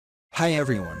Hi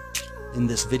everyone. In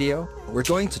this video, we're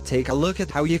going to take a look at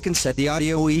how you can set the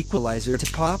audio equalizer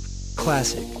to pop,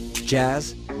 classic,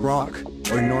 jazz, rock,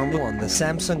 or normal on the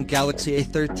Samsung Galaxy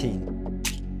A13.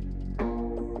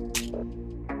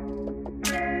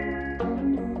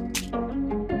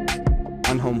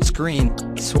 On home screen,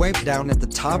 swipe down at the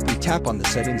top and tap on the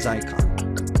settings icon.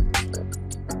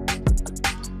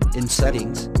 In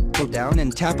settings, go down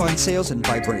and tap on sales and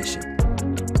vibration.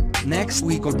 Next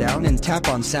we go down and tap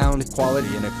on sound quality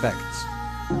and effects.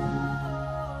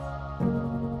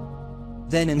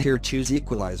 Then in here choose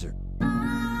equalizer.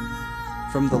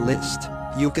 From the list,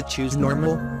 you could choose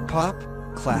normal, pop,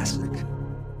 classic.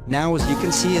 Now as you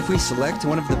can see, if we select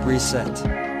one of the preset,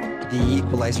 the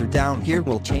equalizer down here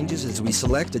will changes as we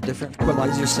select a different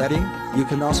equalizer setting. You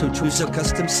can also choose a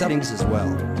custom settings as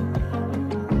well.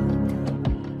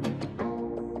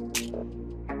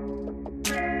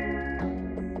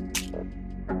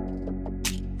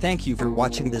 Thank you for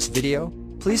watching this video.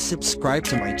 Please subscribe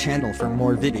to my channel for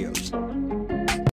more videos.